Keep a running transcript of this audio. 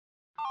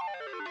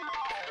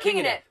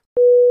Kinging it!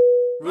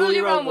 Rule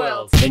your own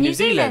world in New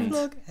Zealand!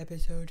 Vlog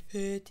episode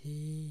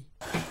 30.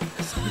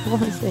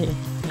 What was it?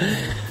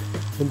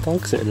 The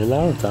dog sitting in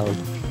Arrowtown.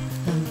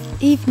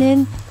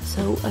 Evening.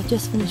 So I've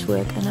just finished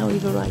work and now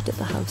we've arrived at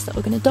the house that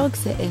we're going to dog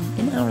sit in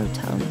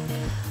Arrowtown.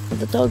 And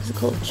the dogs are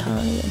called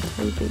Charlie and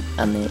Toby,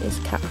 and there is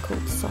a cat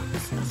called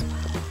Socks as well.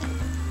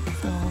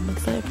 So I'm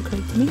excited for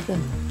Craig to meet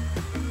them.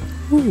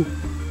 Woo!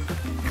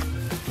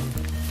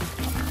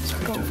 Let's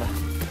go over.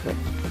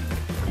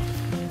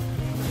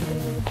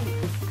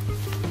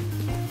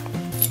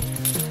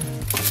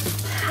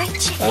 Hi,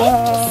 Chick.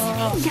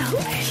 Hello.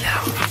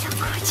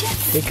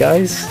 Hey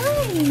guys. Hi.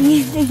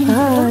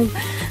 Hi.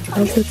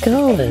 How's it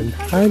going?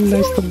 Hi,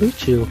 nice to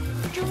meet you.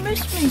 You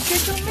miss me. You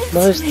miss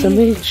Nice me. to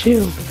meet you.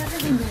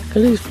 Look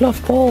at these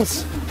fluff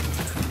balls.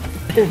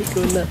 Go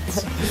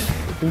nuts.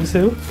 Who's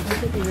who?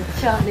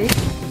 Charlie.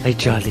 Hey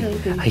Charlie.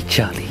 Hey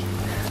Charlie.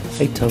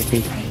 Hey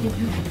Toby.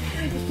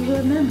 You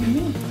remember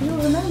me? You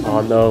remember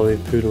Oh no, we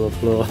pooed on the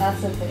floor.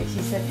 That's okay. She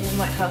said you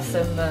might have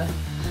some little...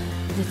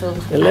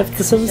 We left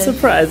some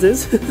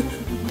surprises. Look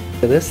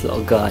at this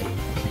little guy.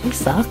 He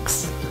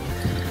sucks.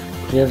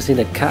 You ever seen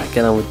a cat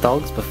get on with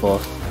dogs before?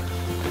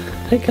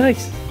 Hey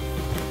guys.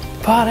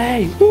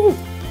 Party! Woo!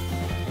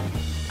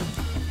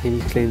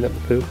 Amy's cleaned up the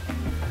poo.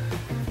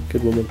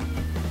 Good woman.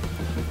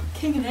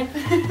 Kinging it.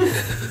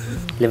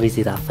 Let me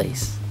see that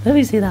face. Let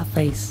me see that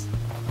face.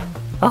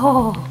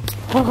 Oh!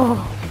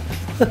 Oh!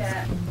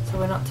 Yeah. So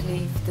we're not to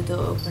leave the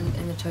door open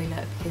in the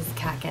toilet because the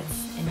cat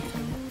gets in the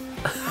toilet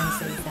and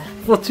stays there.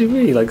 What do you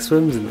mean? Like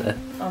swims in there?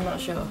 I'm not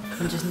sure.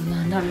 I'm just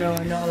no, I'm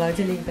not allowed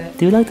to leave it.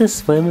 Do you like to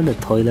swim in the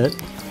toilet?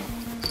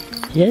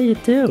 Yeah, you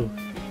do.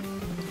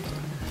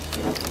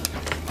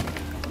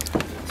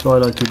 So I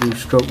like to do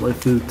stroke my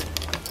food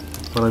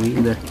when I'm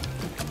eating it.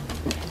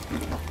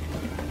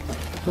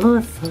 Oh,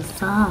 it's so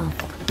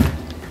soft.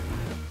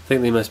 I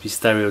think they must be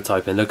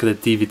stereotyping. Look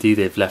at the DVD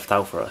they've left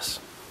out for us.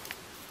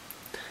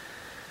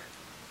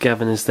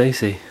 Gavin and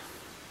Stacey.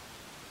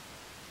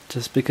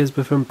 Just because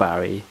we're from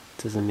Barry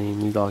doesn't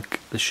mean we like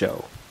the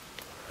show.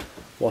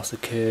 What's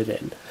occurred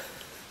in?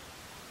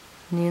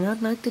 You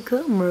not like the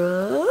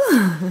camera?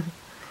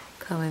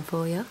 Coming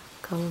for you.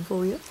 Coming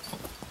for you.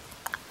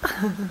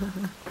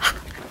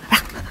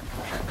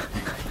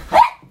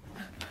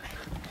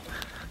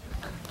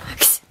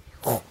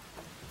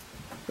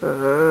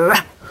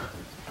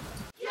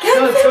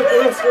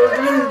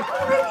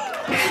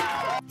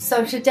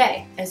 So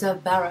today is a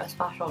very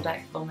special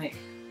day for me.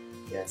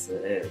 Yes,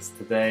 it is.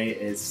 Today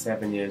is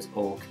 7 years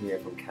all clear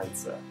from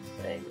cancer.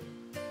 Aimee.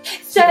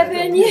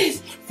 7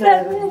 years!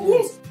 7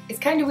 years! It's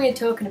kind of weird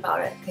talking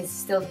about it because it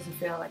still doesn't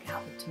feel like it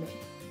happened to me.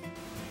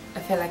 I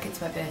feel like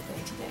it's my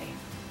birthday today.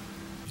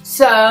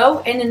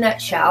 So, in a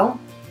nutshell,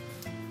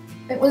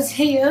 it was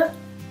here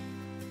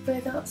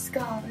where that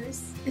scar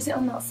is. Is it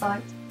on that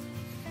side?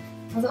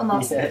 Was it on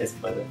that side? Yeah, it's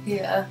better.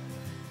 Here.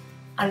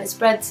 And it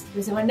spread, it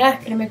was in my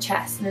neck and in my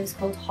chest, and it was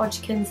called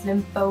Hodgkin's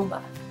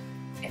lymphoma,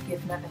 if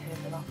you've never heard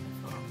of that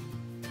before.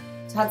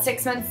 So I had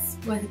 6 months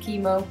worth of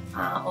chemo,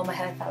 all my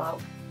hair fell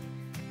out,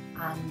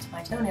 and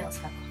my toenails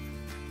fell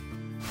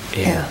off.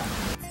 Yeah.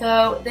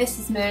 So this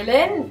is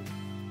Merlin.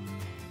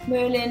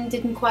 Merlin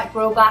didn't quite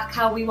grow back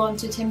how we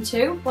wanted him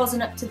to,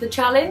 wasn't up to the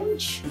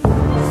challenge.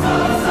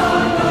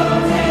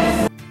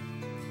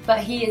 But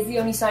he is the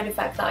only side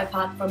effect that I've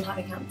had from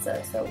having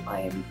cancer, so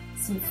I am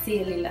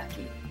sincerely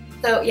lucky.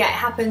 So yeah, it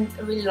happened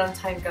a really long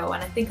time ago,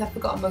 and I think I've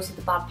forgotten most of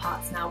the bad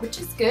parts now, which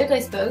is good, I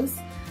suppose.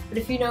 But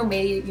if you know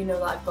me, you know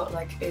that I've got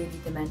like early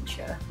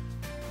dementia.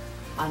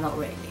 Not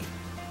really,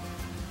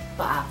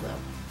 but I have though.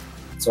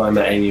 So I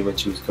met Aimee when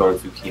she was going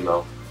through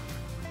chemo.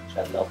 She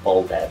had a little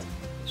bald head.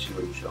 She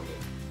wouldn't show me.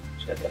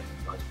 She had a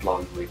nice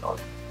blonde wig on.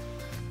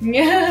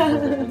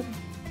 Yeah.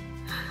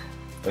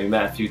 We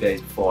met a few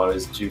days before I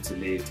was due to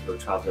leave to go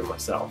travelling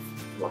myself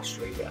to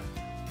Australia.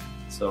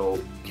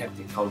 So kept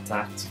in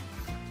contact.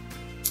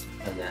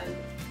 And then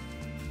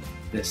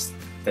this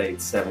date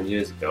 7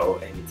 years ago,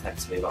 Aimee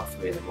texted me about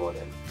 3 in the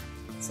morning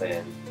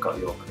saying, got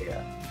your clear,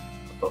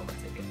 I booked my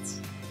tickets.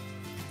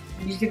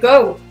 Ready to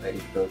go? Ready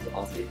to go to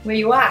Aussie. Where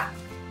you at?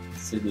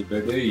 Sydney,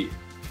 baby.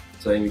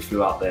 So Aimee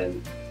flew out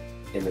then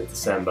in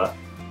December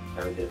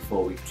and we did a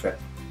 4-week trip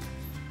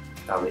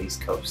down the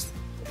East Coast.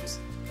 It was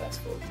the best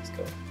 4 weeks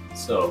ago.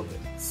 So good.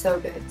 So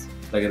good.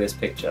 Look at this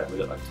picture, we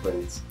look like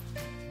twins.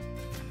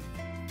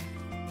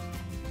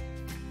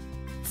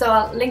 So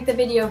I'll link the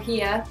video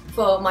here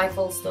for my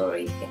full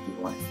story if you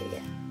want to see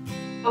it.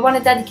 I want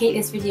to dedicate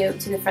this video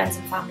to the friends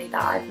and family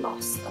that I've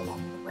lost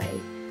along the way.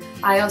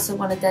 I also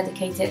want to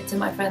dedicate it to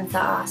my friends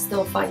that are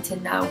still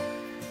fighting now.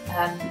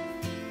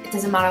 It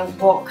doesn't matter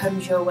what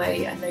comes your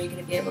way, I know you're going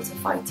to be able to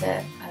fight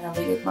it, and I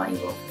really admire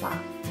you all for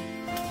that.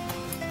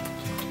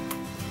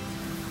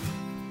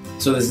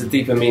 So there's a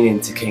deeper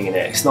meaning to kinging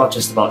it. It's not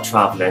just about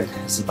travelling,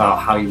 it's about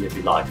how you live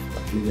your life.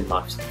 Like living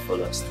life to the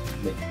fullest,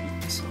 making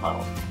people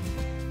smile.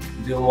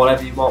 Doing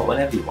whatever you want,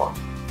 whenever you want.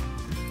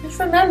 Just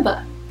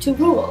remember to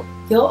rule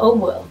your own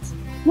world.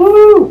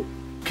 Woo!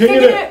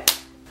 Kinging it!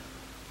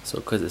 So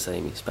because it's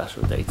Aimee's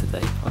special day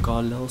today, I got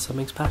a little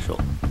something special.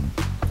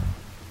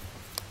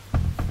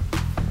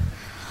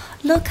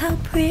 Look how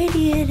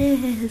pretty it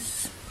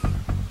is.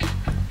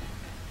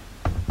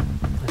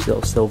 Nice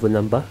little silver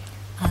number.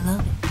 I love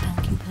it.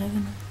 Thank you very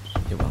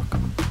much. You're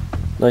welcome.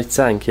 Nice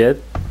time,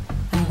 kid.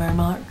 Thank you very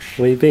much.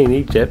 Where you been?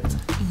 Egypt?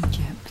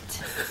 Egypt.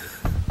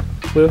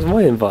 Where was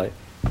my invite?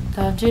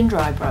 Do I have ginger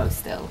eyebrows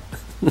still?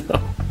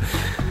 No.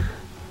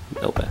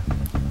 No bet.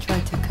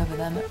 Tried to cover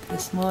them up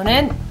this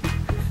morning.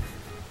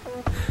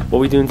 What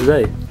are we doing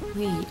today?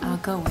 We are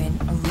going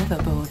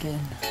riverboarding.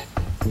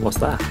 What's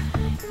that?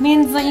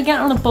 Means that you get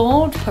on a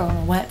board, put on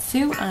a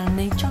wetsuit, and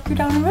they chuck you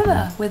down a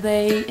river with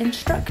a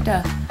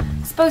instructor.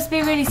 It's supposed to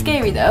be really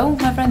scary though.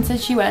 My friend said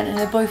she went and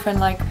her boyfriend,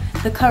 like,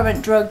 the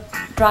current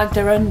dragged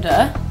her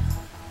under.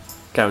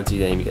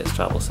 Guaranteed Aimee gets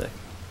travel sick.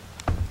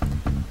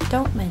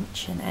 Don't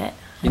mention it.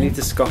 You need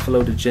to scoff a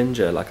load of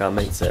ginger like our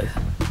mate said. I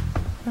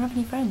don't have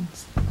any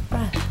friends.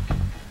 Breath.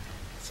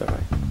 It's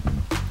alright.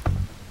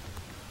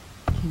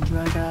 Ginger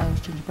eyebrows,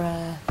 ginger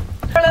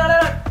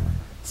breath.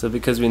 So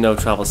because we know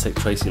travel sick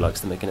Tracy likes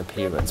to make an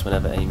appearance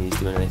whenever Aimee's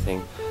doing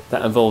anything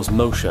that involves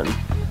motion,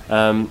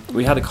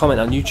 we had a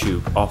comment on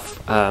YouTube off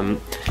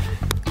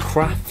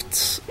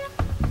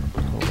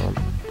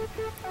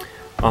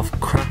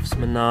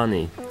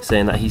Craftsmanani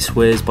saying that he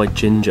swears by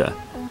ginger.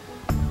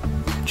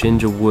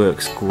 Ginger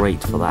works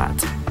great for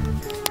that.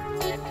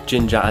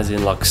 Ginger as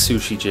in like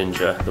sushi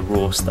ginger, the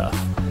raw stuff.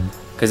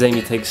 Because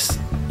Aimee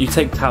you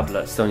take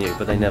tablets, don't you?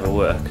 But they never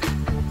work.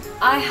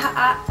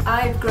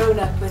 I've grown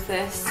up with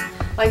this.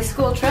 Like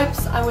school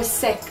trips, I was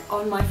sick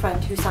on my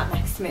friend who sat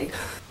next to me.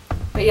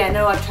 But yeah,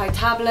 no, I've tried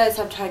tablets,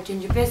 I've tried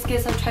ginger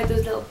biscuits, I've tried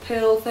those little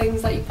pearl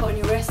things that you put on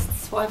your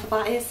wrists, whatever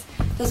that is.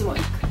 Doesn't work.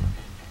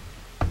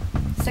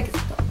 Sick as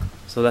a dog.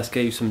 So let's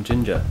get you some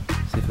ginger,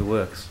 see if it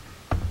works.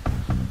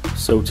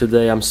 So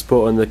today I'm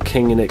sporting the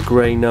King in It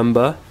grey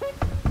number.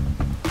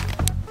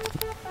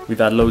 We've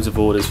had loads of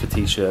orders for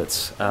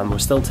t-shirts. We're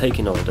still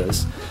taking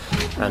orders,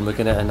 and we're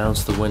going to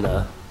announce the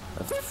winner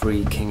of the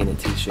free King in It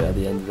t-shirt at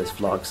the end of this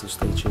vlog, so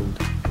stay tuned.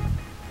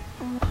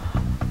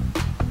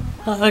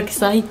 How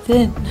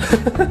exciting.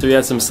 So we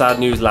had some sad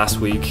news last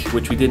week,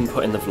 which we didn't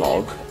put in the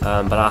vlog,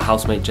 but our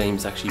housemate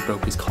James actually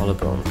broke his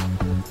collarbone.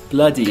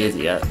 Bloody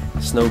idiot.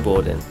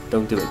 Snowboarding.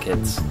 Don't do it,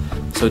 kids.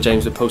 So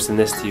James, we're posting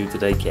this to you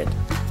today, kid.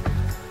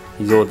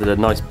 He's ordered a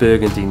nice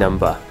burgundy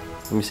number.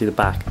 Let me see the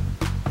back.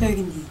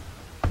 Burgundy.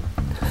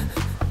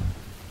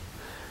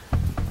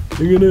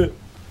 Look at it.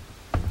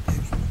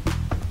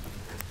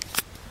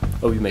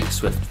 Oh, you make a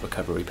swift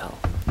recovery, pal.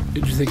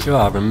 Who do you think you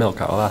are having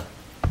milk out of that?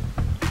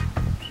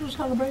 It's a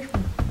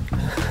celebration.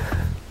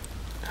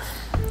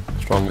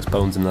 Strongest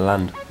bones in the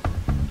land.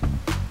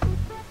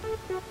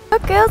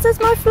 Look girls, it's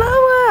my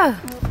flower!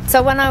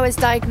 So when I was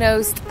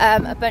diagnosed,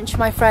 a bunch of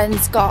my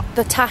friends got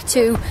the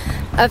tattoo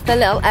of the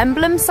little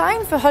emblem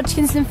sign for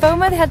Hodgkin's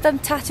lymphoma. They had them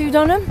tattooed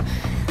on them.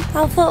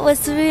 I thought it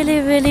was really,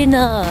 really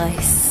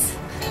nice.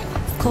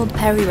 It's called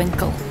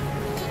periwinkle.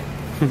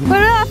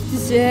 We're off to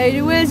say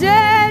the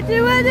wizard,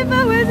 the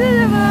wonderful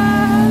wizard of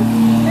Oz.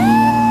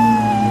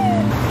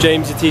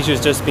 James, your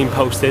t-shirt's just been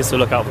posted, so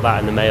look out for that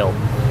in the mail.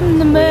 In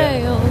the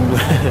mail.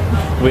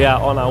 We are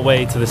on our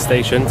way to the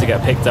station to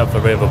get picked up for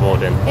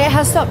riverboarding. It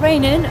has stopped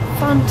raining.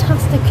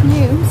 Fantastic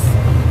news.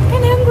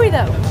 Getting hungry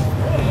though.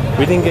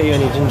 We didn't get you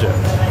any ginger.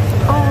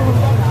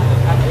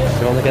 Oh. Do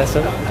you want to get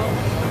some?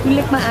 You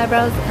lick my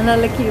eyebrows and I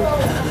lick you.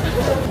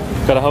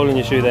 Got a hole in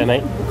your shoe there,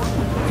 mate.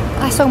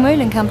 I saw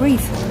Merlin can't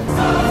breathe.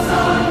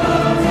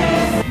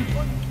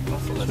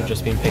 We've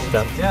just been picked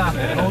up,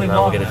 and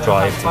now we're going to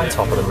drive to the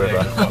top of the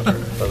river,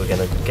 where we're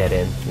going to get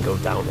in and go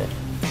down it.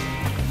 I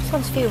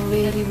sometimes feel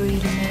really, really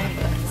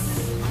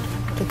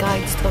nervous. The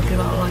guide's talking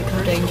about like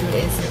how dangerous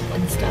it is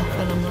and stuff,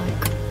 and I'm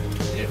like,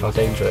 How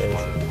dangerous it is.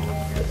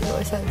 that's what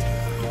I said.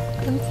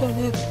 I'm so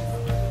nervous.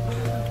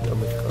 Oh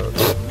my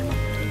God.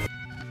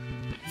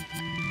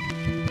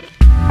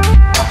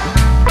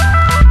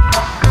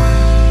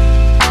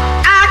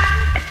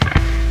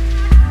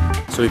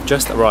 So we've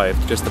just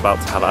arrived, just about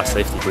to have our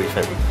safety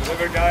briefing.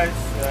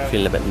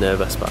 Feeling a bit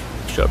nervous, but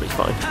I'm sure it'll be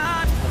fine.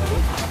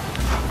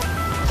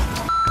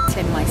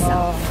 Tin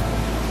myself.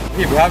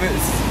 Here we have it,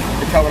 it's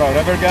the Colorado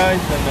River guys,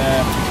 and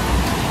I'm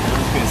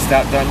just going to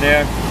start down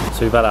there.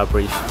 So we've had our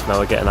brief, now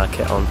we're getting our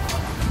kit on.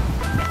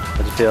 How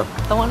do you feel?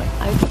 I want to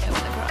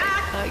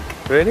cry.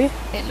 Like, Really?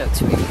 it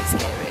looks really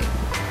scary.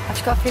 I've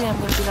just got a feeling I'm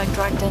going to be like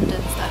dragged under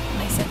and stuff, and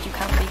they said you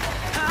can't be.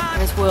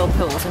 There's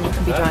whirlpools and you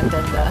can be dragged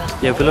under.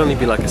 Yeah, it'll only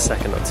be like a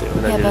second or two,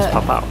 and then you just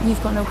pop out.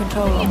 You've got no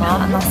control on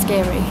that, and that's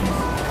scary.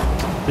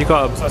 You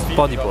got a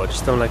bodyboard,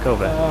 just don't let go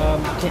of it.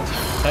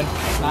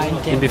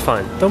 You'll be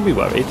fine. Don't be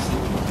worried.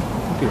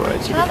 Don't be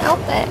worried. You can't help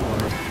it.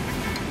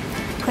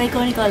 Craig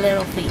only got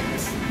little feet.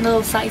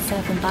 Little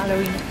sidestep and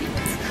ballerina feet.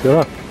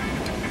 Sure.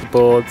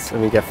 Boards,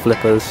 and we get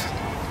flippers.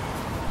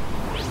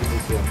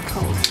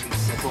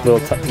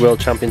 World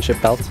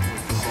Championship belt.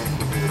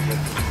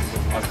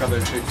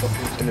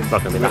 It's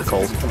not going to be that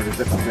cold.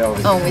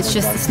 Oh, it's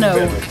just the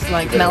snow,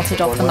 like,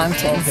 melted off the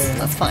mountains.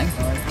 That's fine.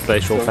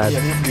 Glacial fed.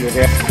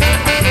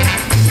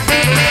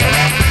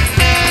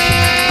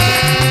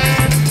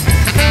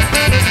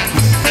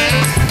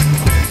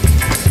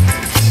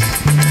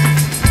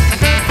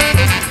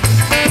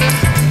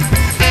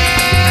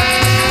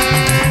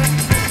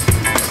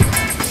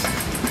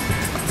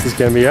 is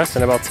going to be us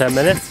in about 10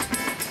 minutes.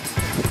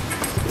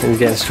 And we're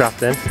getting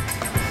strapped in.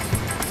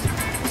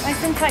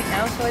 Nice and tight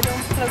now so I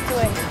don't float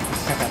away.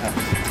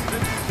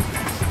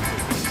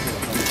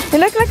 You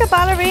look like a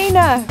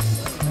ballerina.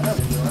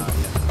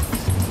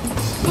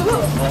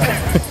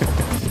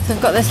 So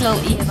I've got this little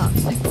ear that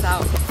sticks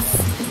out.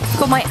 It's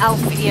got my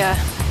elf ear.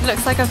 It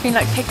looks like I've been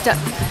like picked up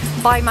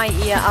by my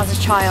ear as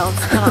a child.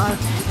 And I'm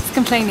just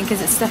complaining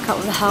because it's stuck out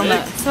with the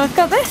helmet. So I've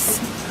got this.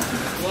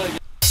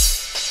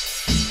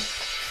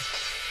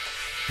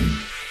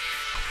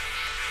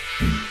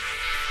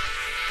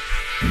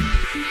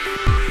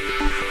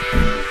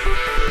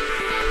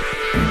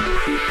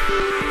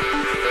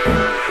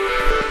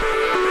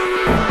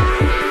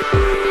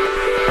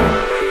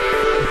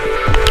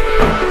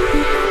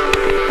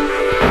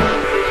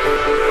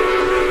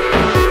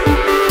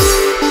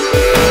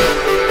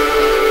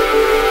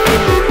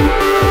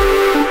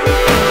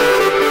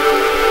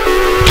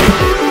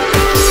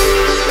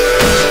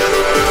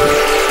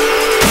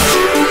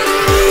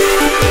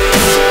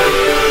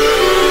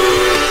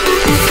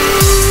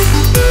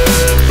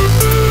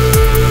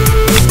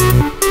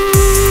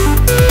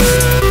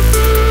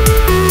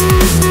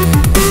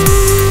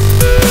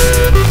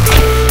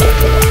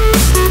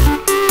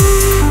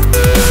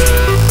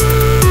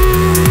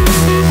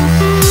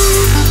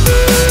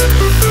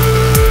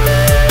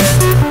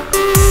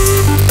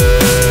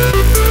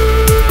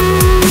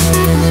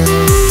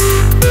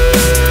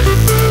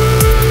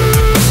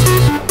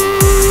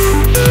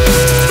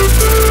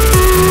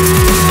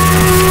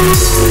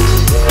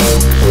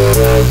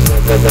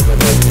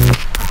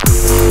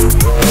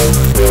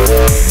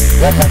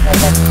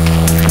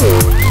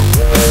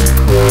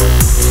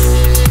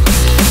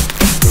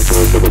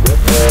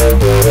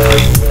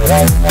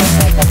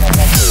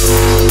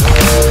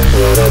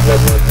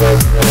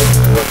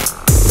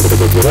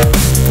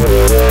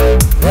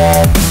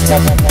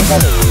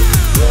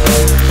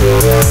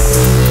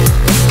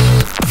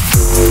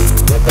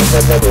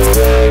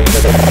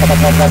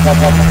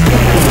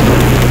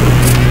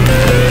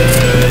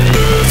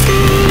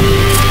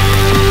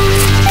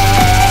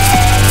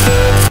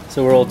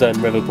 So we're all done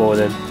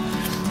riverboarding.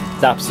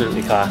 It's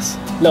absolutely class.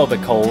 A little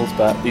bit cold,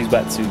 but these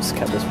wetsuits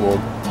kept us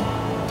warm.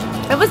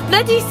 It was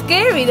bloody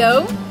scary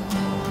though.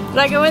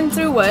 Like I went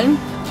through one,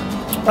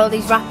 all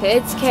these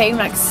rapids came,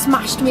 like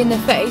smashed me in the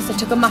face. I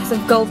took a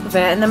massive gulp of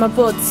it, and then my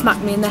board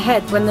smacked me in the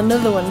head when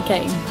another one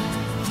came.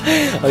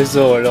 I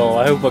saw it all.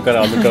 I hope I got it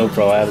on the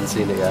GoPro. I haven't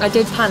seen it yet. I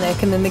did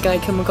panic, and then the guy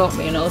came and got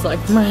me, and I was like,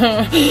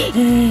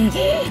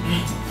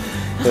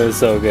 It was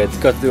so good.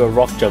 Got to do a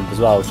rock jump as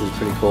well, which was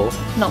pretty cool.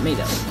 not me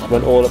though.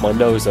 Went all up my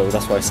nose though,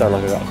 that's why I sound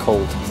like I got a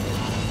cold.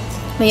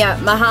 But yeah,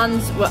 my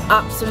hands were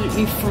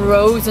absolutely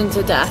frozen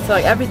to death.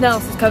 Like everything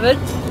else was covered,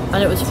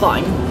 and it was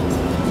fine.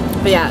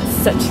 But yeah, it's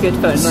such good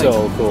fun.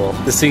 So cool.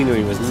 The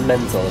scenery was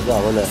mental as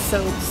well, wasn't it?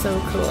 So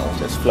cool.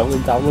 Just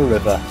floating down the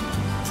river.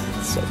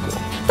 So cool.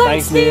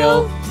 Thanks,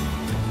 Neil.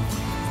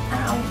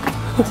 Ow.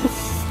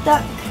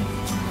 Stuck.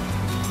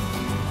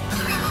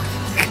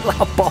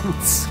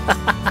 Clap-ons.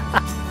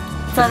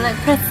 Don't look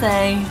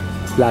pretty.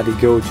 Bloody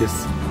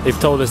gorgeous. They've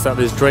told us that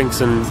there's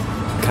drinks and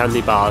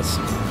candy bars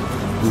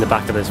in the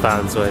back of this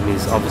van, so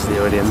Aimee's obviously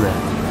already in there.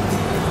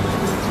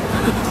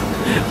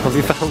 What have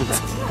you found?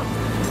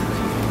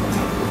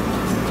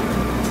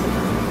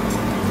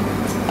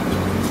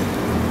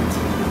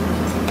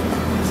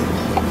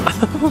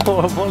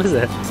 What is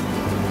it?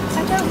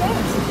 I don't know.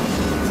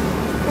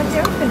 How'd you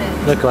open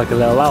it? Look like a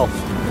little elf.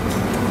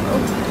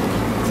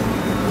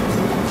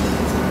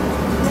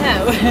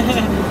 No.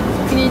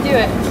 Can you do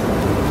it?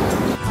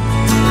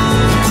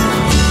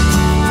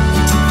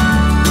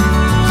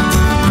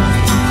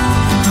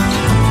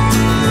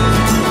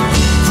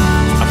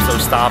 I'm so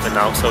starving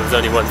now, so there's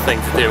only one thing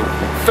to do.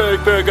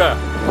 Third burger!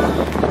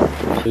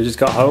 We just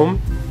got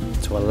home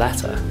to a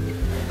letter.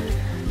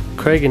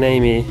 Craig and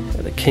Aimee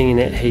at the King in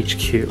It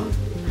HQ. You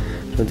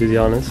want to do the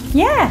honours?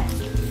 Yeah.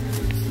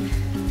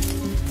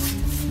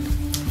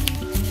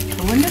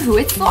 I wonder who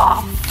it's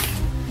for.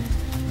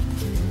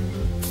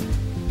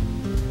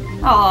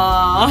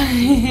 Aww.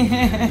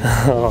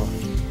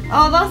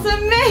 Oh, that's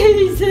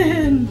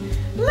amazing!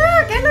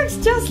 Look, it looks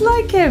just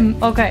like him.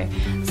 Okay,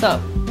 so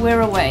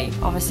we're away.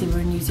 Obviously, we're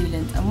in New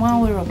Zealand, and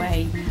while we're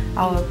away,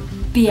 our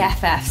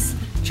BFFs,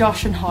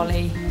 Josh and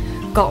Holly,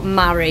 got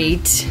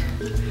married.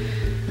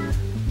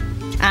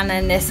 And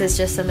then this is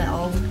just a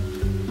little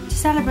to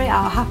celebrate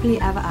our happily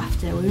ever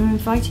after. We were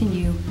inviting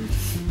you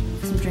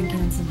for some drinking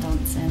and some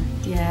dancing.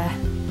 Yeah,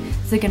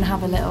 so they're gonna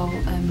have a little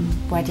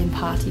wedding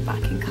party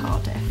back in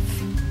Cardiff.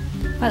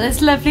 But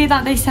it's lovely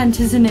that they sent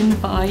us an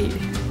invite.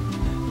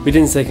 We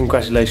didn't say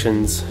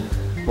congratulations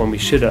when we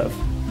should have,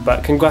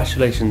 but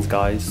congratulations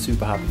guys,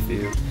 super happy for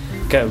you.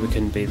 Get we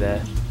couldn't be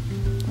there,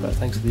 but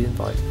thanks for the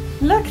invite.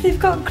 Look, they've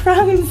got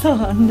crowns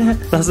on.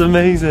 That's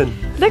amazing.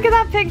 Look at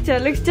that picture,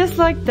 it looks just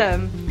like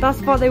them.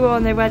 That's what they wore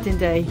on their wedding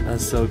day.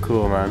 That's so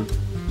cool, man.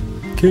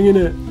 King in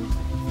it.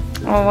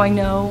 Oh, I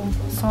know.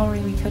 Sorry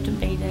we couldn't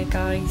be there,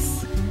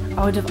 guys.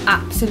 I would have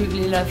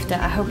absolutely loved it.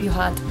 I hope you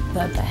had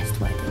the best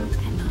wedding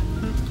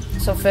ever.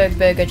 So Ferg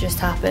Burger just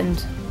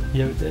happened.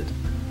 Yeah, it did.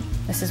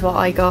 This is what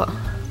I got.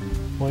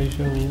 Why are you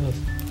showing me yours?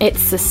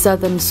 It's the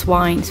southern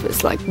swine, so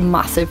it's like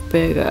massive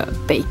burger,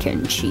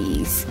 bacon,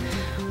 cheese,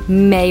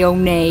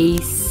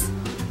 mayonnaise,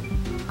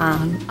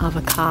 and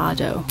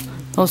avocado.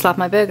 Almost like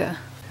my burger.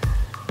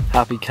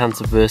 Happy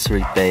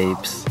Cancerversary,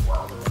 babes.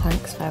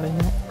 Thanks very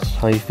much.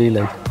 How are you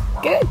feeling?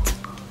 Good.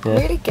 Yeah.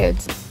 Really good.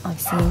 I've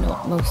seen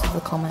most of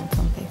the comments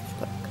on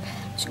Facebook.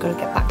 Just gotta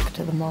get back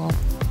to them all.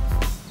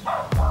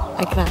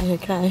 I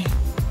cry.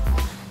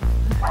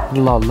 A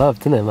lot of love,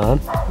 didn't it, man?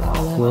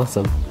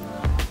 Awesome.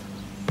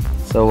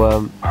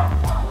 So,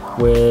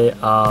 we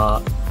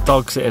are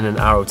dog sitting in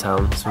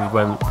Arrowtown, so we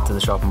went to the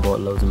shop and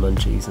bought loads of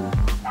munchies and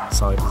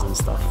ciders and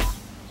stuff.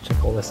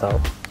 Check all this out.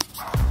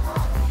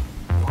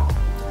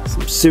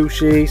 Some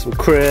sushi, some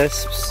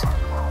crisps,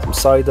 some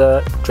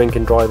cider,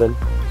 drinking, driving.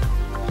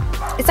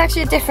 It's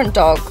actually a different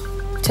dog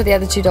to the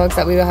other two dogs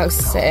that we were house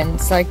sitting.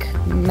 It's like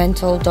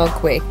mental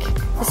dog week.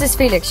 This is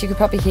Felix, you could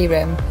probably hear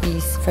him.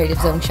 He's afraid of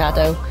his own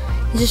shadow.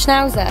 He's a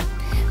schnauzer.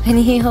 And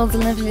he holds a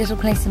lovely little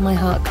place in my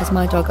heart because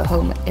my dog at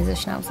home is a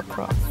schnauzer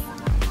cross.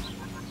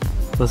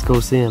 Let's go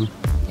see him.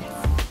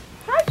 Yes.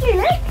 Hi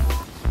Felix!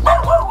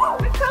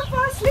 We've come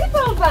for a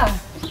sleepover!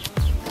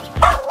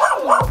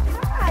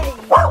 Hi!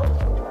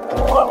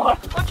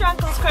 What's your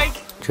uncle's Craig?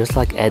 Just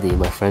like Eddie,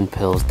 my friend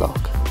Pearl's dog.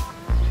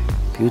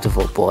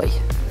 Beautiful boy.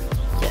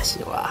 Yes,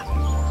 you are.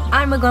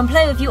 And we're going to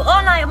play with you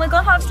all night and we're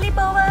going to have a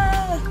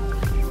sleepover!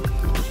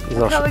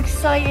 Look how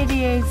excited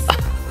he is.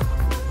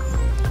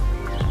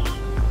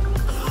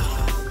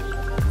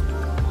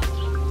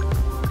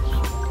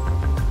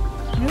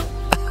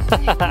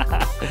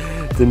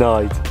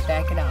 Denied.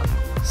 Back it up.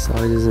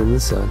 Ciders in the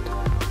sun.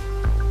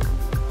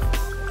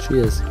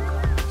 Cheers.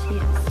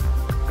 Cheers.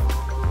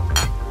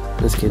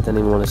 This kid doesn't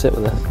even want to sit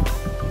with us.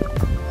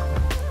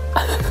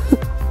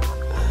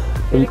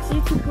 Felix,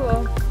 you too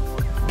cool.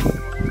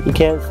 You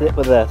can't sit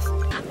with us.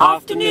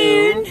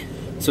 Afternoon!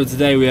 So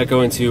today we are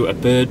going to a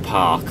bird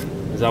park.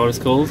 Is that what it's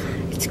called?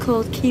 It's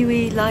called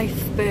Kiwi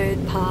Life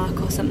Bird Park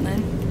or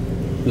something.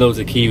 Loads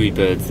of kiwi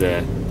birds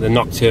there. They're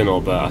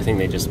nocturnal, but I think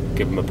they just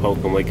give them a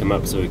poke and wake them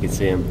up so we can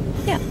see them.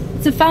 Yeah,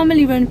 it's a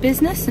family-run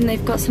business and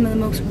they've got some of the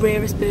most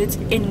rarest birds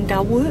in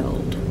the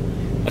world.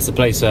 That's the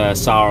place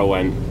Sarah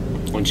went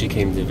when she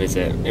came to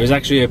visit. It was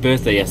actually her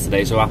birthday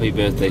yesterday, so happy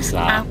birthday,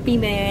 Sarah. Happy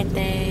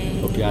birthday!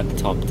 Hope you had the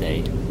top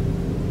day.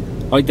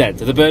 Right then,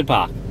 to the bird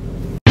park.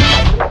 Let's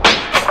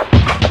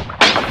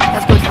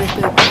go to this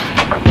bird park.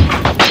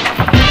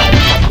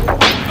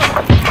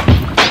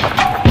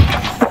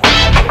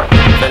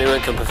 If anyone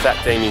can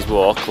perfect Aimee's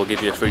walk, we'll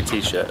give you a free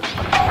t-shirt.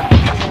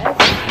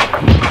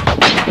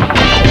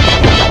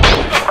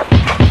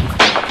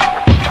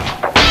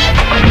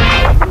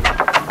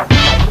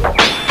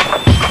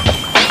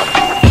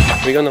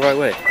 Are we going the right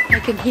way? I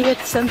can hear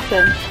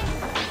something.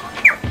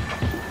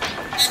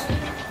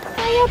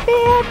 Hiya,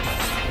 babes!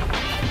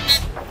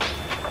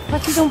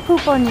 But you don't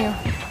poop on you.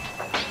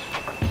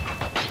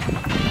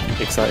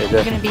 Excited,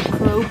 We're going to be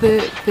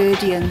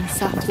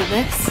pro-birdians after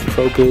this.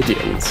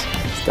 Pro-birdians?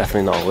 It's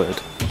definitely not a word.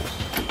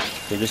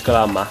 We've just got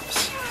our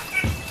maps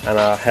and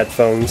our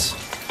headphones.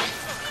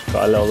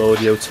 Got a little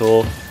audio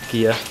tour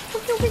gear.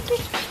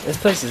 This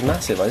place is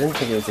massive. I didn't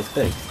think it was this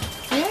big.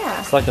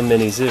 Yeah. It's like a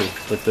mini zoo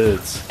with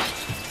birds.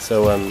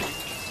 So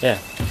yeah,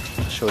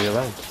 I'll show you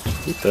around.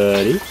 Hey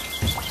birdie.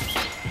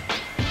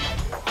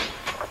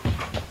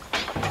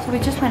 So we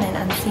just went in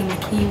and seen the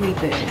kiwi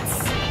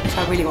birds, which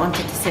I really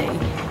wanted to see.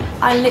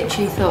 I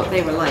literally thought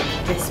they were like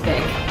this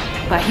big,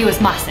 but he was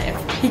massive.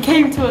 He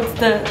came towards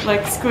the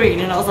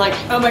screen and I was like,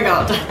 oh my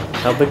god.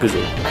 How big was he?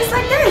 It's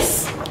like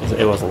this.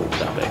 It wasn't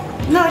that big.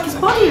 No, like his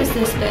body was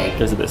this big. It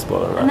was a bit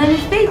smaller than that. And then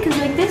his beak was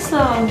like this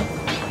long.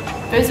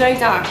 But it was very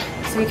dark,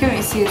 so we couldn't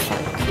really see his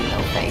cute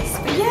little face.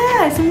 But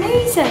yeah, it's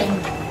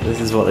amazing. This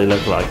is what they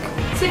look like.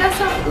 See, that's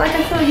not,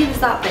 I thought he was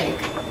that big.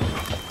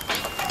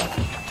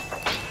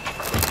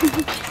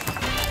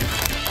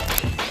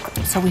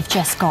 So we've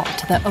just got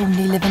to the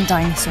only living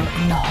dinosaur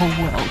in the whole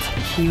world.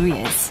 Here he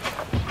is.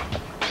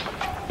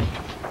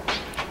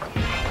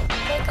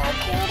 Look how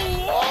cute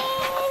he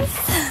is!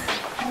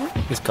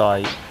 This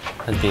guy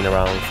has been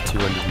around for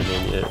 200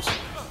 million years.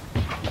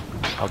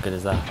 How good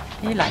is that?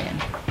 Are you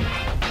lying?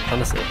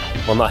 Honestly.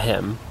 Well, not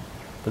him,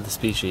 but the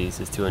species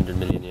is 200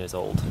 million years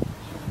old.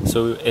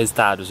 So his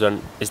dad's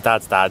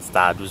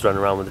dad was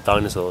running around with the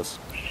dinosaurs.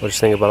 What do you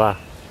think about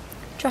that?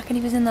 Do you reckon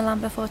he was in the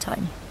land before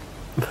time?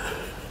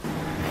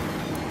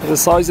 The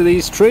size of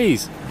these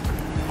trees.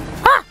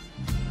 Ah!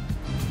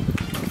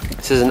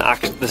 This is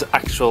the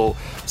actual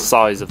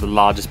size of the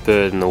largest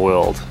bird in the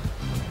world.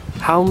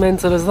 How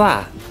mental is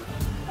that?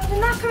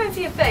 Isn't that coming for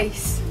your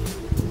face?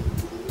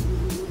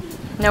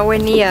 Nowhere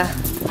near.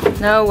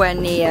 Nowhere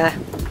near.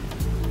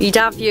 He'd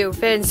have you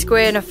fair and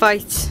square in a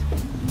fight.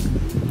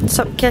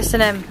 Stop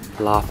kissing him.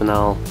 Laughing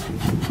owl.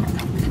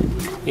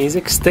 He's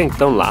extinct,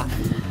 don't laugh.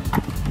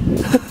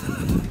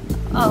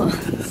 Oh,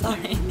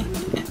 sorry.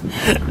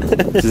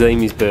 This is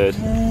Aimee's bird.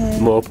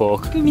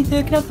 Moorpork. Give me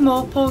the have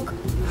moorpork.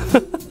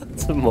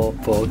 It's a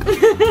moorpork.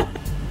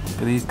 Look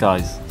at these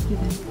guys.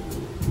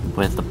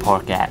 Where's the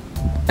porkette?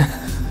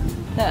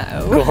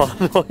 No. Go on,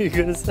 what are you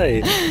going to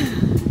say?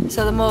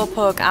 So the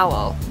moorpork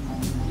owl,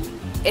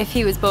 if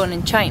he was born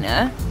in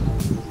China,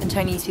 and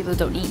Chinese people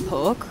don't eat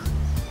pork,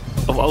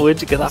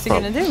 Where'd you get that what's he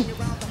from? gonna do?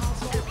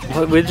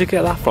 Where'd you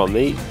get that from?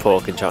 They eat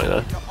pork in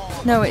China.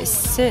 No, it's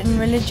certain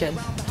religion.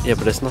 Yeah,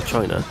 but it's not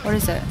China. What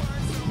is it?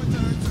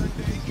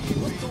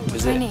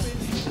 Is Chinese.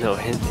 it? No,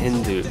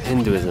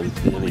 Hinduism.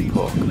 They don't eat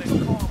pork.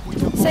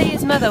 Say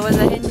his mother was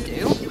a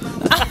Hindu.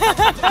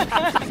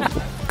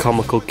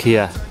 Comical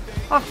Kia.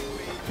 Oh,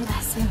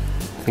 bless him.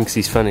 Thinks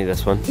he's funny,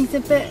 this one. He's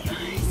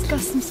he's got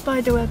some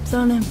spider webs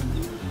on him.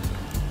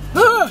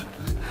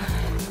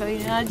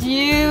 Going at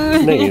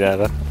you. No, you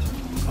never.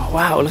 Oh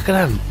wow, look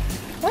at him.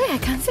 Oh yeah, I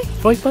can't see.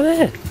 Right by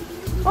there.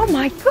 Oh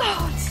my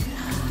god.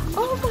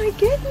 Oh my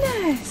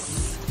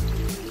goodness.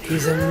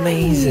 He's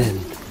amazing.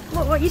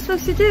 What are you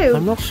supposed to do?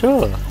 I'm not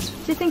sure.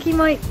 Do you think he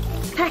might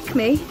peck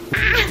me?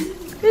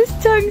 His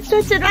tongue's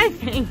touching my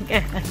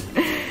finger.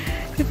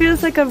 It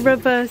feels like a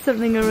rubber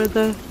something or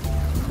other.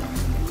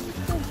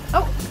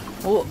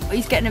 Oh,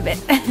 he's getting a bit.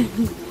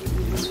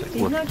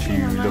 He's not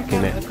keen on that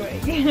camera,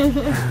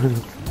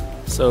 Greg.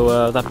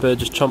 So that bird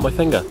just chomped my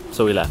finger,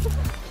 so we left.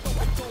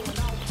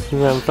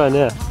 We're having fun,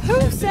 yeah.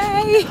 Who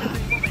say?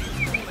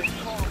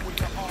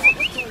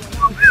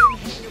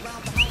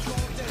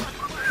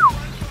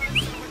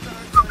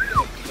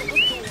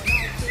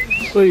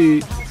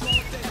 Wait.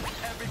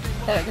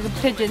 There's a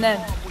pigeon then.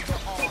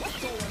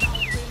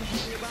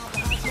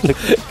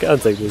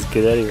 Can't take this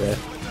kid anywhere.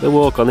 They'll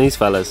walk on these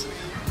fellas.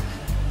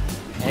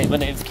 Hey, my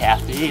name's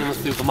Kathy. I'm a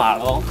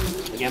supermodel.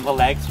 I get my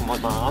legs from my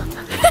mom.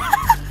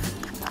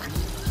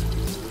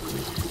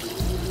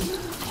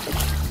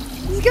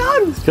 He's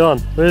gone! He's gone.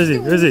 Where is he?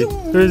 Where is he?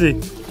 Where is he?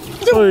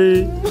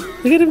 Oi.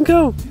 Look at him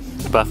go.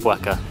 Buff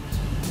whacker.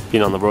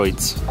 Been on the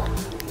roids.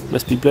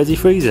 Must be bloody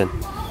freezing.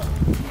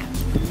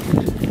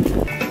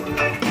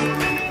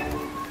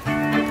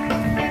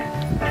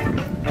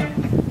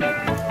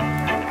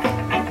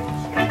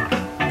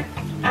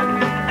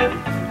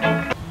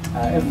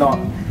 If not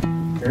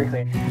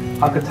directly,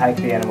 I could take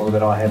the animal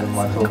that I have in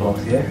my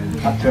toolbox here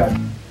up to our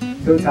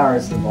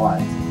Filtara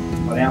survived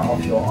on our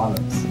offshore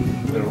islands.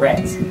 The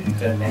rats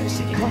didn't manage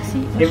to get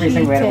every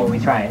single animal we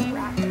train,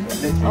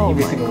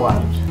 every single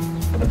one.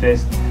 For the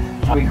first,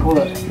 we call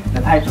it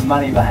the paper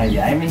money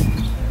behaviour, Aimee.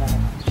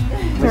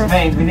 Which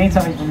means we need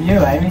something from you,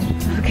 Aimee.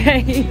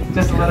 Okay.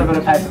 Just a little bit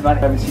of paper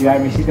money over to you,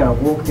 Aimee. She's going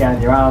to walk down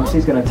your arm,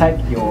 she's going to take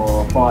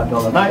your $5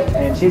 note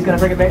and she's going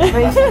to bring it back to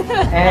me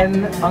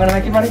and I'm going to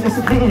make your money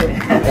disappear.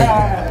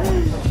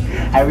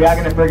 Hey, we are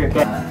going to bring it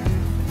back.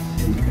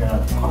 She's going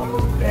to pop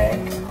it back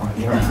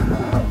on your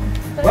arm.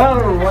 Well,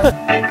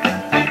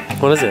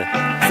 What is it?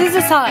 This is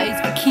the size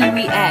of a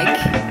kiwi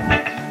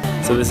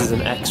egg. So this is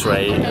an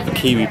x-ray of a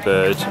kiwi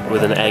bird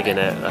with an egg in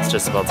it that's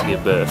just about to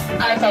give birth.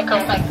 Okay, cool,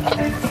 thanks.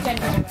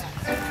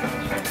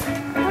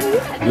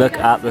 Look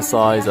at the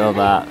size of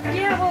that.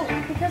 Yeah, well,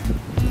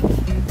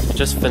 because...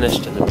 Just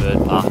finished in the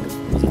bird park.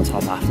 It was a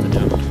top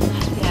afternoon.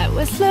 Yeah, it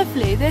was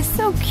lovely. They're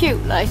so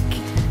cute, like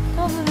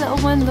all the little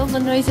ones, all the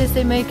noises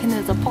they make, and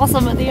there's a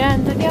possum at the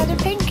end, and yeah, the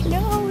pink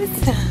nose.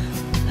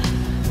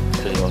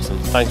 Really awesome.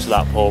 Thanks for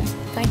that, Paul.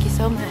 Thank you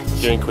so much.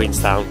 If you're in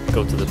Queenstown,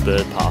 go to the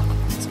bird park.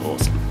 It's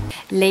awesome.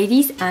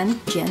 Ladies and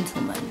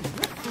gentlemen.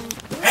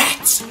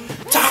 It's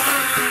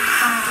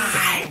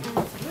time!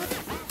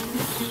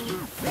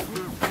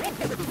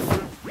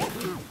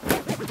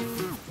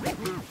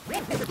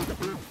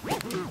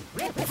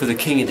 For the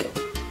King in It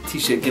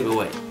t-shirt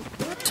giveaway.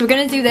 So we're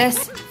gonna do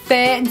this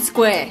fair and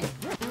square,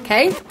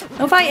 okay?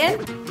 No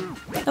fighting,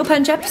 no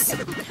punch-ups.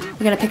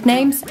 We're gonna pick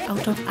names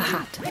out of a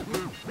hat.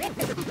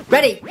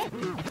 Ready?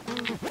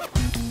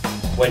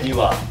 When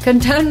you are.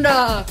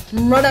 Contender,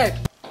 ready.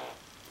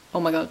 Oh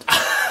my god.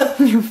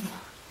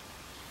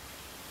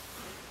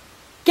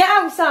 Get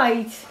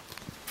outside.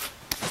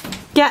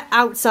 Get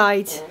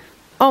outside.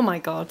 Oh my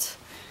god.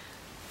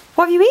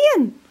 What have you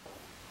eaten?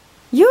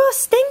 You're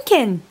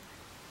stinking.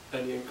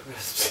 Onion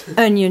crisps.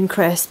 Onion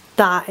crisp,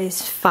 that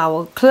is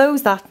foul.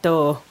 Close that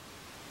door.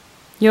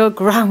 You're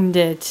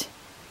grounded.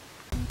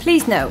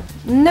 Please note,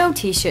 no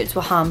t-shirts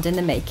were harmed in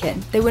the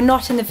making. They were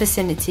not in the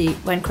vicinity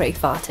when Craig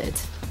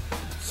farted.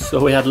 So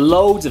we had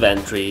loads of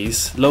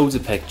entries, loads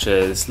of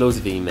pictures, loads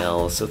of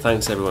emails, so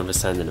thanks everyone for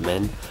sending them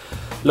in.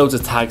 Loads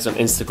of tags on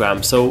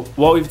Instagram. So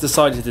what we've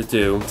decided to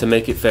do to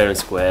make it fair and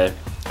square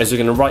is we're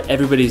going to write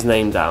everybody's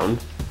name down,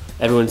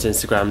 everyone's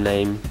Instagram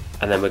name,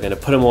 and then we're going to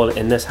put them all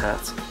in this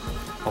hat,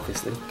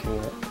 obviously,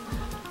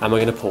 and we're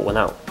going to put one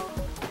out.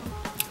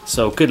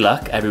 So good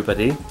luck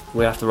everybody.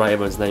 We have to write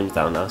everyone's names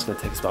down now, it's going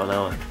to take us about an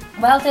hour.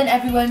 Well done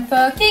everyone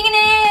for kicking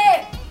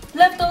it!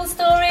 Loved all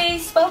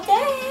stories, well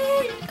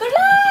done! Good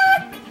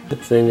luck!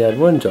 So we had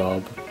one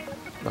job,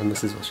 and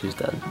this is what she's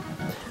done.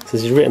 So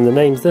she's written the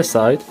names this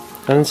side,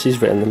 and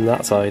she's written them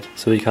that side,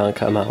 so we can't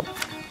cut them out.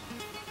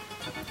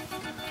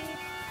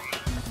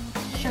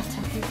 Shut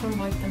up, you can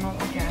wipe them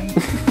out again.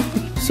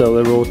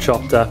 So they're all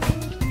chopped up,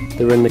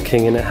 they're in the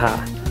King in It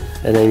hat,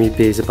 and Aimee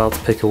B is about to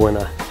pick a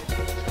winner.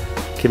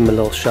 Give him a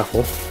little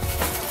shuffle.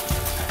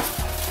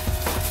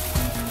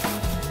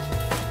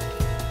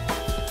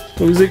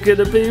 Who's it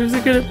gonna be? Who's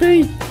it gonna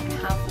be?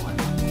 Have one.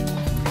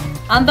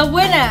 And the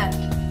winner,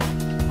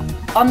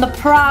 and the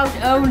proud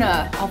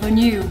owner of a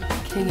new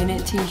King in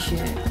It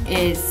t-shirt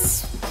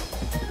is...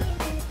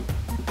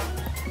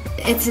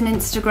 It's an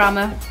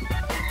Instagrammer.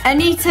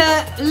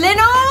 Anita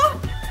Linor!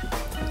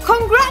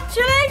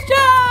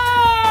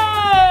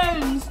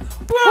 Congratulations!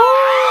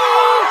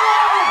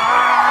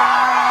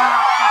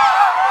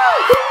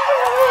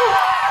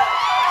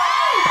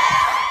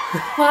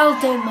 Well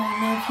done, my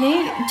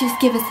lovely. Just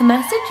give us a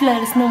message,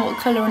 let us know what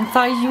colour and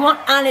size you want,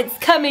 and it's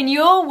coming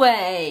your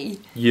way.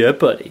 Yeah,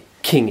 buddy.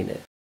 King in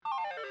It.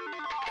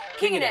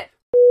 King in It.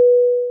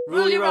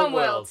 Rule your own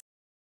world.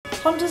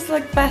 Honda's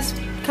like best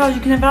cars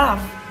you can ever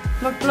have.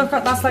 Look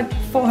at that's like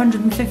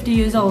 450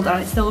 years old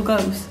and it still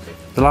goes.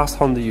 The last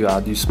Honda you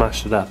had, you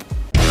smashed it up.